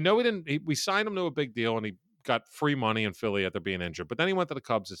 I know we signed him to a big deal, and he got free money in Philly after being injured, but then he went to the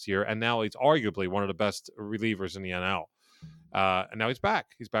Cubs this year, and now he's arguably one of the best relievers in the NL. And now he's back.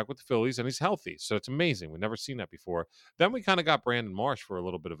 He's back with the Phillies, and he's healthy. So it's amazing. We've never seen that before. Then we kind of got Brandon Marsh for a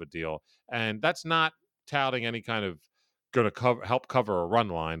little bit of a deal, and that's not touting any kind of going to help cover a run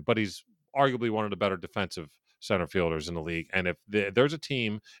line, but he's arguably one of the better defensive center fielders in the league. And if there's a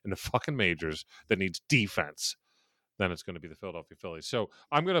team in the fucking majors that needs defense, then it's going to be the Philadelphia Phillies. So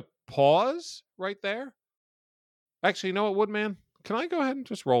I'm going to pause right there. Actually, you know what, Woodman? Can I go ahead and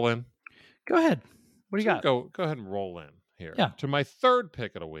just roll in? Go ahead. What do you got? Go ahead and roll in here. Yeah. To my third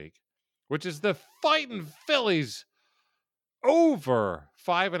pick of the week, which is the Fighting Phillies over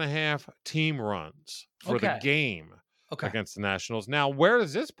 5.5 team runs for the game. Okay. Against the Nationals. Now, where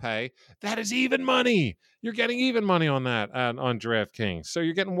does this pay? That is even money. You're getting even money on that on DraftKings. So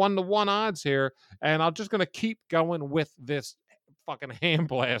you're getting 1-to-1 odds here. And I'm just going to keep going with this fucking hand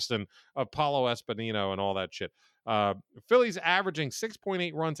blasting of Paulo Espino and all that shit. Phillies averaging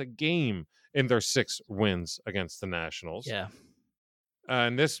 6.8 runs a game in their 6 wins against the Nationals. Yeah.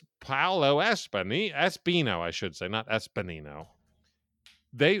 And this Paulo Espino, I should say, not Espinino.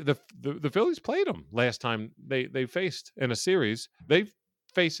 The Phillies played them last time they faced in a series. They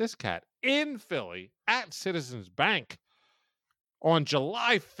faced this cat in Philly at Citizens Bank on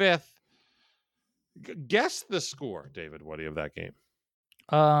July 5th. Guess the score, David Woody, of that game.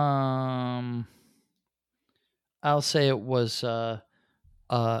 I'll say it was 8-6.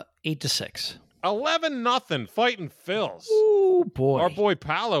 11-0 Fighting Phils. Oh boy. Our boy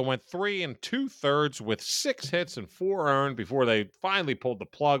Paulo went 3 2/3 with 6 hits and 4 earned before they finally pulled the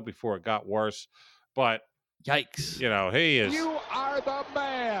plug before it got worse. But yikes. He is. You are the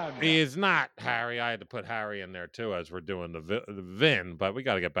man. He is not Harry. I had to put Harry in there too as we're doing the Vin, but we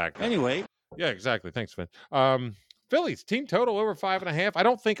got to get back there. Anyway. Yeah, exactly. Thanks, Vin. Phillies team total over 5.5. I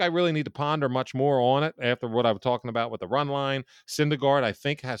don't think I really need to ponder much more on it after what I was talking about with the run line. Syndergaard, I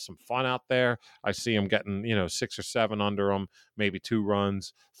think, has some fun out there. I see him getting, 6 or 7 under him, maybe 2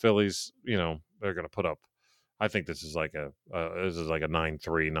 runs. Phillies, they're going to put up. I think this is like a 9-3,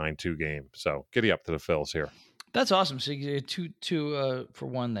 9-2 game. So giddy up to the Phils here. That's awesome. So you get 2 for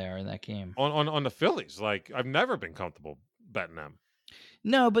 1 there in that game. On the Phillies, like I've never been comfortable betting them.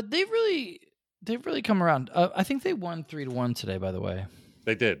 No, but they've really come around. I think they won 3-1 today, by the way.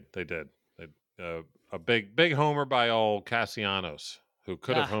 They did. A big homer by old Castellanos, who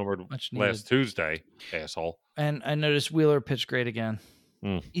could have homered last Tuesday, asshole. And I noticed Wheeler pitched great again.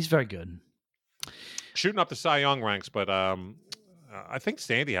 He's very good. Shooting up the Cy Young ranks, but I think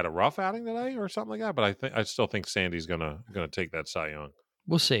Sandy had a rough outing today or something like that. But I still think Sandy's gonna take that Cy Young.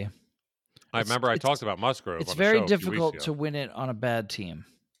 We'll see. I remember I talked about Musgrove. It's on the very show a few weeks difficult ago. to win it on a bad team.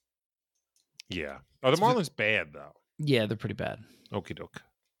 Yeah. Oh, the Marlins bad though. Yeah, they're pretty bad. Okie doke.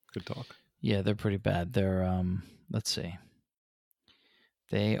 Good talk. Yeah, they're pretty bad. They're let's see.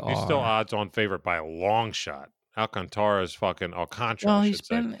 They are. He's still odds-on favorite by a long shot. Alcantara's fucking Alcantara. Well, I he's should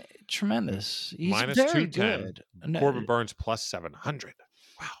say. been tremendous. He's Minus very 210. good. No, Corbin Burns plus 700.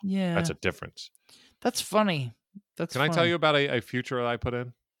 Wow. Yeah, That's a difference. that's funny. That's. Can I tell you about a future that I put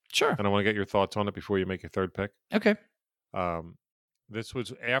in? Sure. And I want to get your thoughts on it before you make your third pick. Okay. This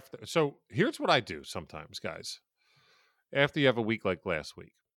was after. So here's what I do sometimes, guys. After you have a week like last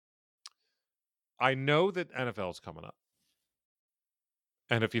week, I know that NFL is coming up.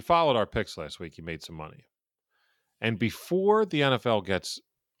 And if you followed our picks last week, you made some money. And before the NFL gets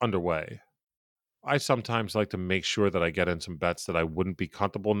underway, I sometimes like to make sure that I get in some bets that I wouldn't be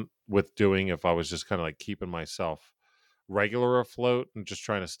comfortable with doing if I was just kind of like keeping myself regular afloat and just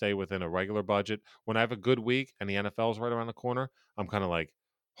trying to stay within a regular budget. When I have a good week and the NFL is right around the corner, I'm kind of like,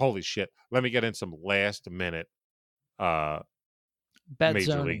 holy shit, let me get in some last minute Bet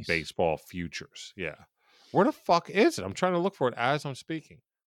Major League Baseball futures. Yeah. Where the fuck is it? I'm trying to look for it as I'm speaking.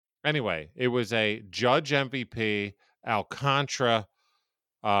 Anyway, it was a Judge MVP, Alcantara,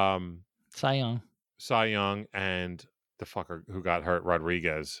 Cy Young, and the fucker who got hurt,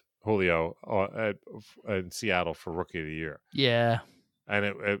 Rodriguez, Julio, in Seattle for Rookie of the Year. Yeah. And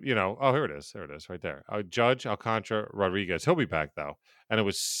it here it is. There it is right there. Judge, Alcantara, Rodriguez. He'll be back though. And it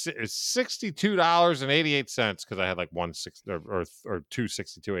was $62.88 because I had like or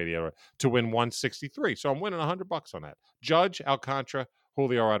 $262.88 to win $163. So I'm winning $100 on that. Judge, Alcantara,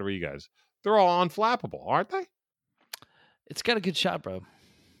 Julio Rodriguez. They're all unflappable, aren't they? It's got a good shot, bro.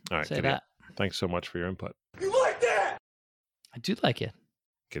 All right, Say that. Thanks so much for your input. You like that? I do like it.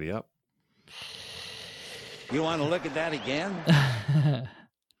 Giddy up. You want to look at that again?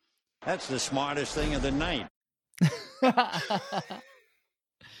 That's the smartest thing of the night.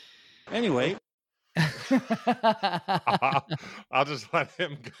 Anyway. I'll just let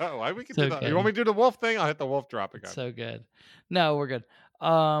him go. We can So do that. good. You want me to do the wolf thing? I'll hit the wolf drop again. So good. No, we're good.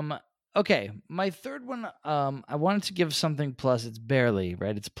 Okay, my third one, I wanted to give something plus. It's barely,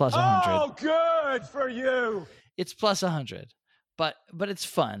 right? It's plus 100. Oh, good for you. It's plus 100, but it's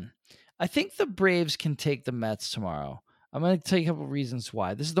fun. I think the Braves can take the Mets tomorrow. I'm going to tell you a couple reasons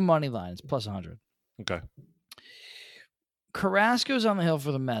why. This is the money line. It's plus 100. Okay. Carrasco's on the hill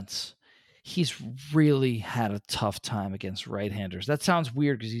for the Mets. He's really had a tough time against right-handers. That sounds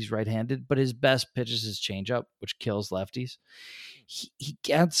weird because he's right-handed, but his best pitch is his changeup, which kills lefties. He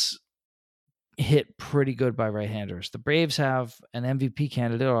gets hit pretty good by right-handers. The Braves have an MVP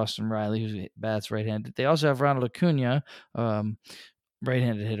candidate, Austin Riley, who bats right-handed. They also have Ronald Acuna,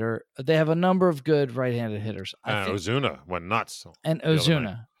 right-handed hitter. They have a number of good right-handed hitters. Ozuna went nuts. And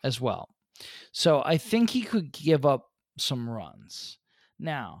Ozuna as well. So I think he could give up some runs.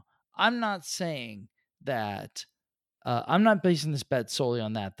 Now, I'm not saying that I'm not basing this bet solely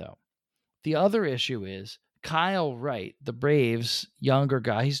on that, though. The other issue is Kyle Wright, the Braves' younger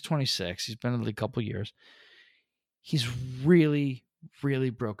guy. He's 26. He's been in the league a couple years. He's really, really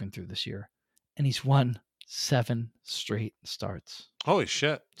broken through this year, and he's won 7 straight starts. Holy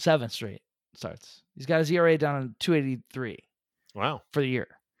shit. 7 straight starts. He's got his ERA down to 2.83. Wow. For the year.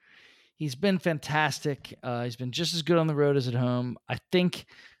 He's been fantastic. He's been just as good on the road as at home. I think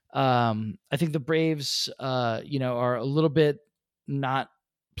the Braves, are a little bit not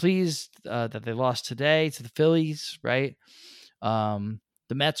pleased that they lost today to the Phillies, right? The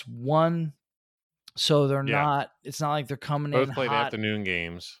Mets won, so they're not. It's not like they're coming in. Both played hot. afternoon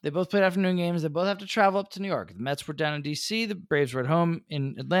games. They both played afternoon games. They both have to travel up to New York. The Mets were down in D.C. The Braves were at home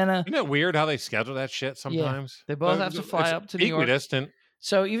in Atlanta. Isn't it weird how they schedule that shit sometimes? Yeah, they both have to fly up to New York. Equidistant.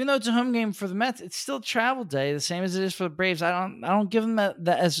 So even though it's a home game for the Mets, it's still travel day, the same as it is for the Braves. I don't give them that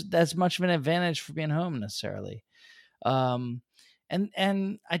as much of an advantage for being home necessarily. And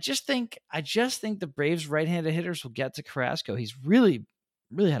I just think the Braves right-handed hitters will get to Carrasco. He's really,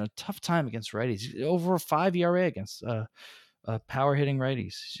 really had a tough time against righties. Over a 5 ERA against power hitting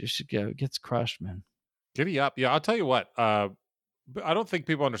righties. He just gets crushed, man. Giddy up. Yeah, I'll tell you what. I don't think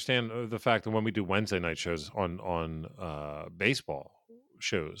people understand the fact that when we do Wednesday night shows on baseball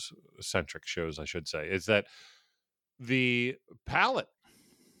centric shows, I should say, is that the palette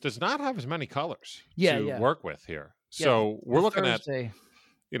does not have as many colors to work with here. So we're looking Thursday.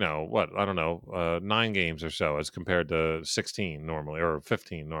 At, I don't know, 9 games or so as compared to 16 normally or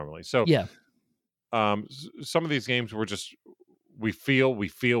 15 normally. So some of these games we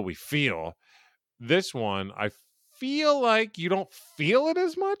feel. This one, I feel like you don't feel it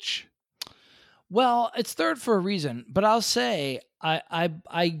as much. Well, it's third for a reason, but I'll say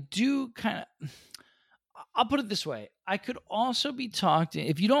I do kind of. I'll put it this way: I could also be talked.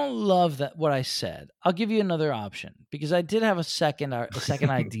 If you don't love that what I said, I'll give you another option because I did have a second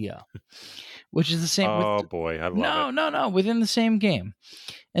idea, which is the same. Oh boy, I love it. No, within the same game,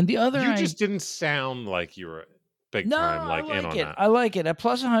 and the other. You just didn't sound like you were big time, like in on that. I like it at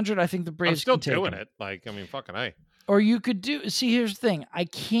plus 100. I think the Braves. I'm still can take doing them. it. Like, I mean, fucking A. Or you could do. See, here's the thing: I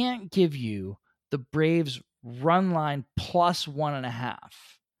can't give you the Braves run line plus 1.5.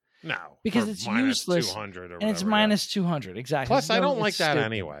 No, because it's useless, 200 or whatever, and it's minus 200 exactly. Plus, I don't like that stupid.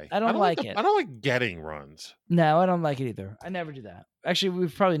 anyway. I don't like it. I don't like getting runs. No, I don't like it either. I never do that. Actually,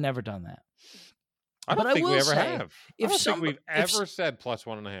 we've probably never done that. I don't think we ever have. I don't think we've ever said plus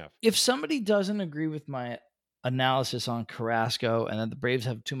 1.5. If somebody doesn't agree with my analysis on Carrasco and that the Braves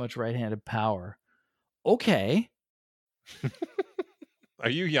have too much right-handed power, okay. Are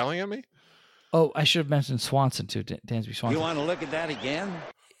you yelling at me? Oh, I should have mentioned Swanson too, Dansby Swanson. You want to look at that again?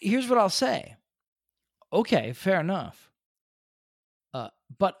 Here's what I'll say. Okay, fair enough.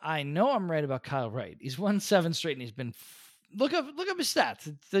 But I know I'm right about Kyle Wright. He's won 7 straight, and he's been. Look up his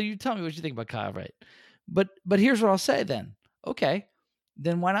stats. So you tell me what you think about Kyle Wright. But here's what I'll say then. Okay,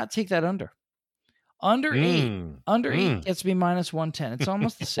 then why not take that under? Under 8. Under 8 gets me minus 110. It's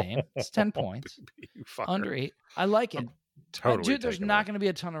almost the same. It's 10 points. Under 8. I like it. Totally. Dude, there's not going to be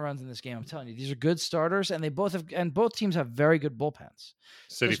a ton of runs in this game. I'm telling you, these are good starters, and both teams have very good bullpens.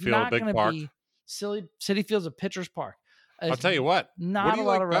 City Field, big park. City Field's a pitcher's park. I'll tell you what. Not a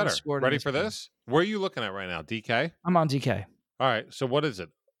lot of runs scored. Ready for this? Where are you looking at right now? DK? I'm on DK. All right. So what is it?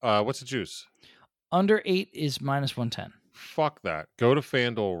 What's the juice? Under 8 is minus 110. Fuck that. Go to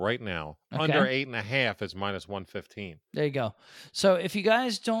FanDuel right now. Okay. Under 8.5 is minus 115. There you go. So if you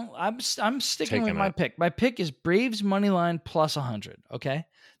guys don't, I'm sticking with my pick. My pick is Braves money line plus 100. Okay,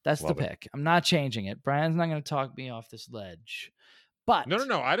 that's the pick. I'm not changing it. Brian's not going to talk me off this ledge. But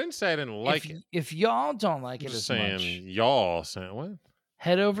no. I didn't say I didn't like it. If y'all don't like it as much, y'all saying what?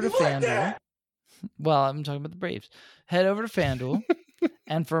 Head over to FanDuel. Well, I'm talking about the Braves. Head over to FanDuel,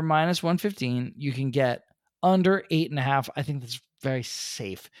 and for minus 115, you can get under 8.5. I think that's very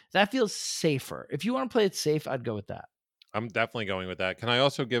safe. That feels safer. If you want to play it safe, I'd go with that. I'm definitely going with that. Can I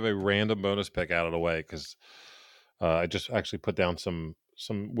also give a random bonus pick out of the way? Because I just actually put down some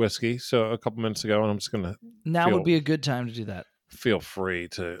whiskey a couple minutes ago, and I'm just gonna. Now would be a good time to do that. Feel free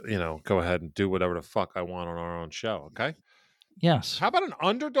to go ahead and do whatever the fuck I want on our own show. Okay. Yes. How about an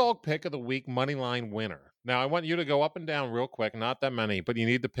underdog pick of the week money line winner? Now I want you to go up and down real quick. Not that many, but you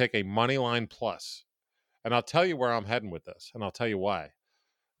need to pick a money line plus. And I'll tell you where I'm heading with this, and I'll tell you why.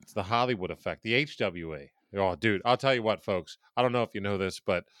 It's the Hollywood effect, the HWA. Oh, dude, I'll tell you what, folks. I don't know if you know this,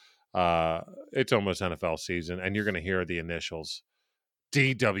 but it's almost NFL season, and you're going to hear the initials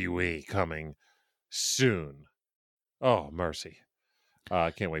DWE coming soon. Oh, mercy. I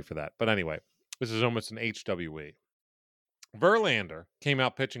can't wait for that. But anyway, this is almost an HWE. Verlander came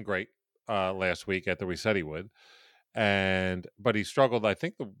out pitching great last week at the we said he would. But he struggled, I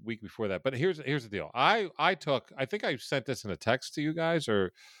think, the week before that. But here's the deal. I think I sent this in a text to you guys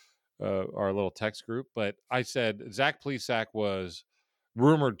or our little text group, but I said Zach Plesac was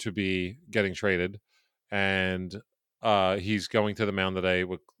rumored to be getting traded, and he's going to the mound today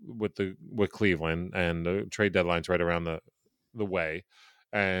with Cleveland, and the trade deadline's right around the way,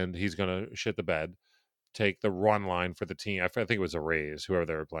 and he's going to shit the bed, take the run line for the team. I think it was a Rays, whoever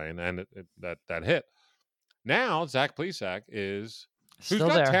they were playing, and that hit. Now Zach Plesac who's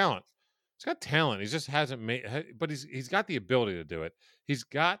got talent. He's got talent. He just hasn't made, but he's got the ability to do it. He's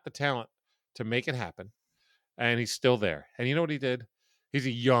got the talent to make it happen, and he's still there. And you know what he did? He's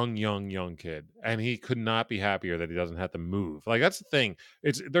a young kid, and he could not be happier that he doesn't have to move. Like that's the thing.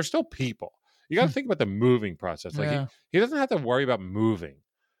 They're still people. You got to think about the moving process. Like he doesn't have to worry about moving,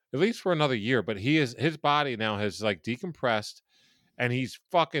 at least for another year. But his body now has like decompressed. And he's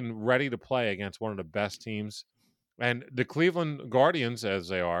fucking ready to play against one of the best teams. And the Cleveland Guardians, as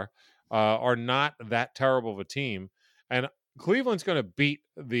they are not that terrible of a team. And Cleveland's going to beat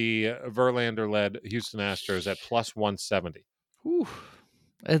the Verlander-led Houston Astros at plus 170. Whew.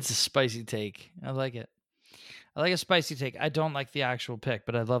 It's a spicy take. I like it. I like a spicy take. I don't like the actual pick,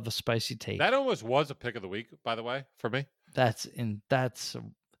 but I love the spicy take. That almost was a pick of the week, by the way, for me. If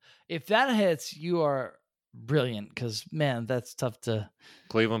that hits, you are brilliant, because man, that's tough to.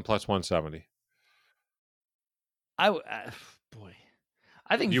 Cleveland plus 170. I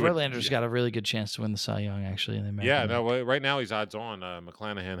think Verlander's got a really good chance to win the Cy Young, actually, in the American League. Right now he's odds on.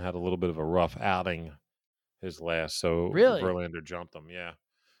 McClanahan had a little bit of a rough outing his last, so really? Verlander jumped him. Yeah,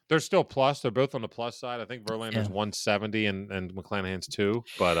 They're still plus. They're both on the plus side. I think Verlander's Yeah. 170 and McClanahan's 2.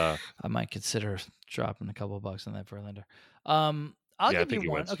 But I might consider dropping a couple of bucks on that Verlander. I'll Yeah, I give think he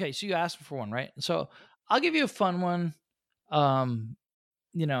you one. wins. Okay, so you asked for one, right? So I'll give you a fun one.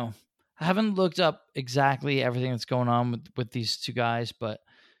 You know, I haven't looked up exactly everything that's going on with these two guys, but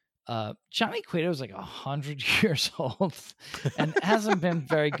Johnny Cueto is like 100 years old and hasn't been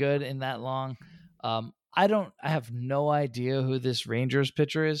very good in that long. I have no idea who this Rangers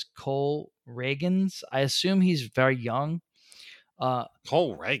pitcher is. Cole Reagans. I assume he's very young.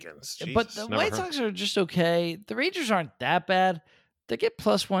 Cole Reagans. But Jesus, the never White heard. Sox are just okay. The Rangers aren't that bad. They get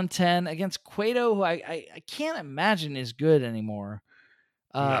plus 110 against Cueto, who I can't imagine is good anymore.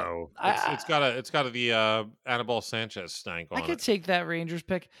 No, it's got the Anibal Sanchez stank on I could it. take that Rangers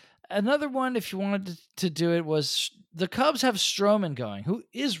pick. Another one, if you wanted to do it, was the Cubs have Stroman going, who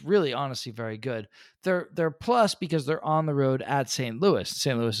is really honestly very good. They're plus because they're on the road at St. Louis.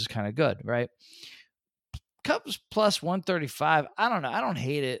 St. Louis is kind of good, right? Cubs plus 135. I don't know. I don't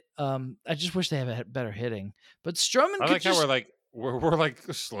hate it. I just wish they had better hitting. But Stroman I could like how we're like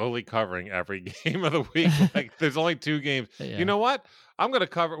slowly covering every game of the week. Like there's only 2 games. Yeah. You know what? I'm gonna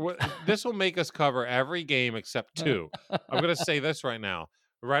cover. This will make us cover every game except 2. I'm gonna say this right now.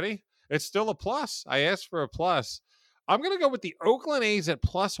 Ready? It's still a plus. I asked for a plus. I'm gonna go with the Oakland A's at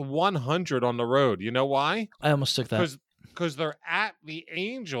plus 100 on the road. You know why? I almost took that. Because they're at the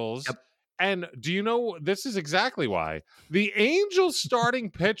Angels. Yep. And do you know this is exactly why? The Angels starting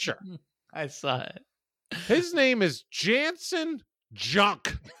pitcher. I saw it. His name is Jansen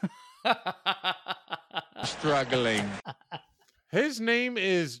Junk. Struggling. His name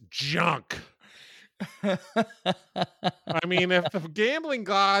is Junk. I mean, if the gambling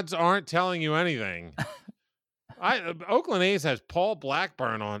gods aren't telling you anything, Oakland A's has Paul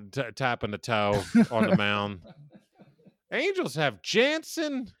Blackburn on tapping the toe on the mound. Angels have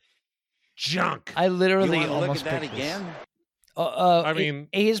Jansen Junk. I You literally want to look almost at that picked again? this. I mean,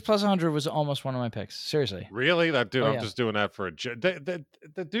 A's plus 100 was almost one of my picks. Seriously. Really? That dude, Oh, I'm yeah. just doing that for a joke. The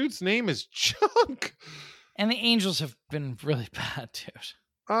dude's name is Junk. And the Angels have been really bad, dude.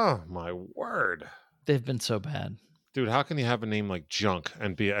 Oh my word. They've been so bad. Dude, how can you have a name like Junk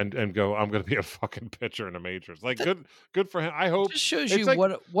and be and go, I'm gonna be a fucking pitcher in the majors? Like good for him. I It hope just shows it's you like-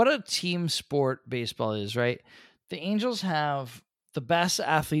 what a team sport baseball is, right? The Angels have the best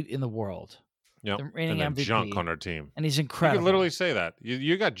athlete in the world. Yep. the reigning and then MVP. Junk on their team. And he's You incredible. could literally say that.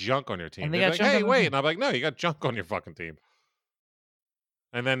 You got Junk on your team. And they They'd got be Junk like, on hey, their wait. team. And I'm like, no, you got Junk on your fucking team.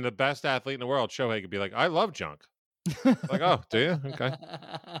 And then the best athlete in the world, Shohei, could be like, I love Junk. Like, oh, do you? Okay.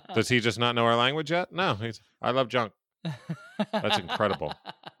 Does he just not know our language yet? No, I love Junk. That's incredible.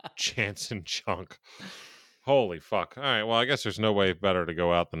 Jansen Junk. Holy fuck. All right. Well, I guess there's no way better to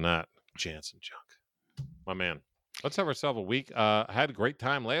go out than that. Jansen Junk. My man. Let's have ourselves a week. I had a great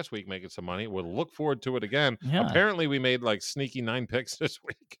time last week making some money. We'll look forward to it again. Yeah. Apparently, we made like sneaky 9 picks this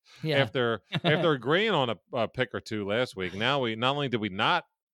week. Yeah. After agreeing on a pick or 2 last week. Now we not only did we not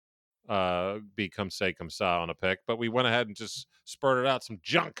become say come sa on a pick, but we went ahead and just spurted out some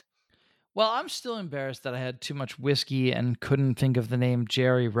junk. Well, I'm still embarrassed that I had too much whiskey and couldn't think of the name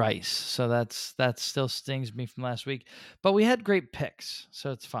Jerry Rice. So that still stings me from last week. But we had great picks,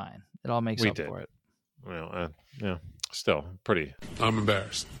 so it's fine. It all makes We up did. for it. Well, yeah, still pretty I'm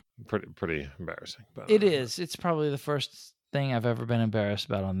embarrassed. pretty embarrassing. But, It is. It's probably the first thing I've ever been embarrassed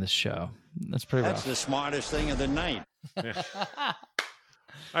about on this show. That's pretty That's rough. the smartest thing of the night. Yeah.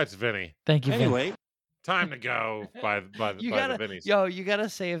 That's Vinny. Thank you, Vin. Anyway, Time to go by the Vinnies. you gotta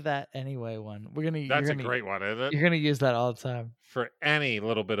save that anyway. One we're gonna. That's you're a gonna, great one, isn't it? You're gonna use that all the time. For any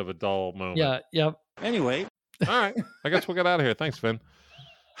little bit of a dull moment. Yeah. Yep. anyway, All right. I guess we'll get out of here. Thanks, Vin.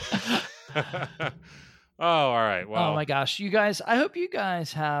 Oh, all right. Well, Oh my gosh, you guys! I hope you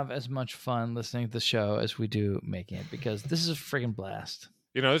guys have as much fun listening to the show as we do making it, because this is a friggin' blast.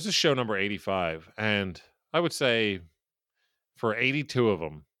 this is show number 85, and I would say for 82 of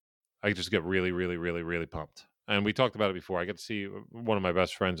them, I just get really, really, really, really pumped. And we talked about it before. I get to see one of my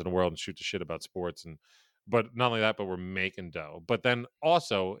best friends in the world and shoot the shit about sports, but not only that, but we're making dough. But then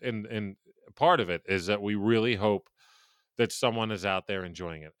also, in part of it is that we really hope that someone is out there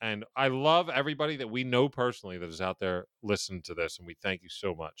enjoying it. And I love everybody that we know personally that is out there listening to this, and we thank you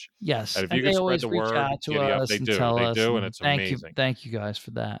so much. Yes, And if you they can spread always the reach word, out to giddy up, us they and do. tell They us, do, and it's thank amazing. Thank you guys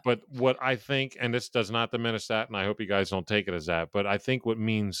for that. But what I think, and this does not diminish that, and I hope you guys don't take it as that, but I think what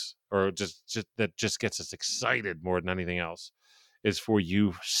means, or just that just gets us excited more than anything else, is for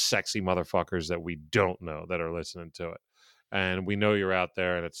you sexy motherfuckers that we don't know that are listening to it. And we know you're out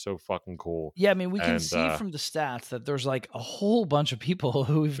there, and it's so fucking cool. Yeah, I mean, we can And, see from the stats that there's like a whole bunch of people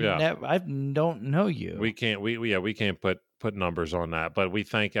who Yeah. I don't know you. We can't put put numbers on that. But we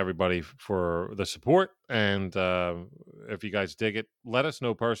thank everybody for the support. And if you guys dig it, let us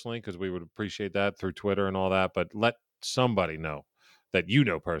know personally, because we would appreciate that through Twitter and all that. But let somebody know that you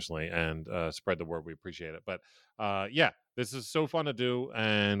know personally, and spread the word. We appreciate it. But yeah, this is so fun to do,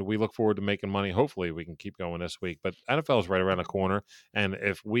 and we look forward to making money. Hopefully we can keep going this week. But NFL is right around the corner, and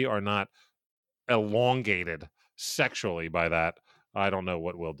if we are not elongated sexually by that, I don't know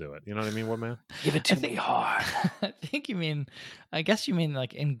what will do it. You know what I mean, what man? Give it to me hard. I guess you mean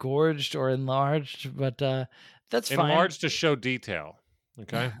like engorged or enlarged, but that's fine. Enlarged to show detail.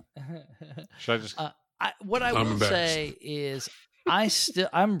 Okay. Should I just? What I will say is,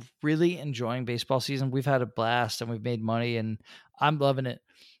 I'm really enjoying baseball season. We've had a blast and we've made money, and I'm loving it.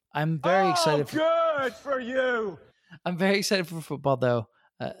 I'm very excited. Good for you. I'm very excited for football, though.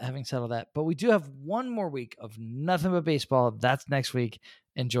 Having said all that, but we do have one more week of nothing but baseball. That's next week.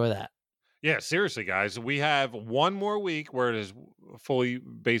 Enjoy that. Yeah, seriously, guys. We have one more week where it is fully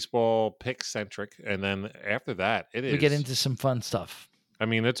baseball pick centric, and then after that, we get into some fun stuff. I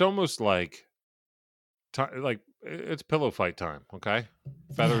mean, it's almost like it's pillow fight time. Okay,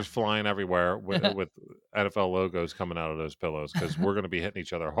 feathers flying everywhere with NFL logos coming out of those pillows, because we're going to be hitting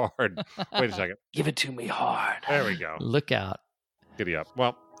each other hard. Wait a second. Give it to me hard. There we go. Look out. Giddy up.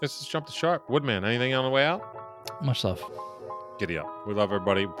 Well, this is Jump the Sharp. Woodman, anything on the way out? Much love. Giddy up. We love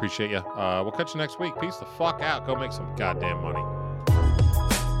everybody. Appreciate you. We'll catch you next week. Peace the fuck out. Go make some goddamn money.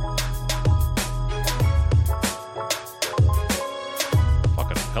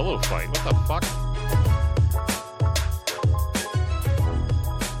 Fucking pillow fight. What the fuck?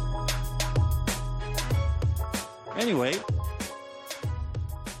 Anyway,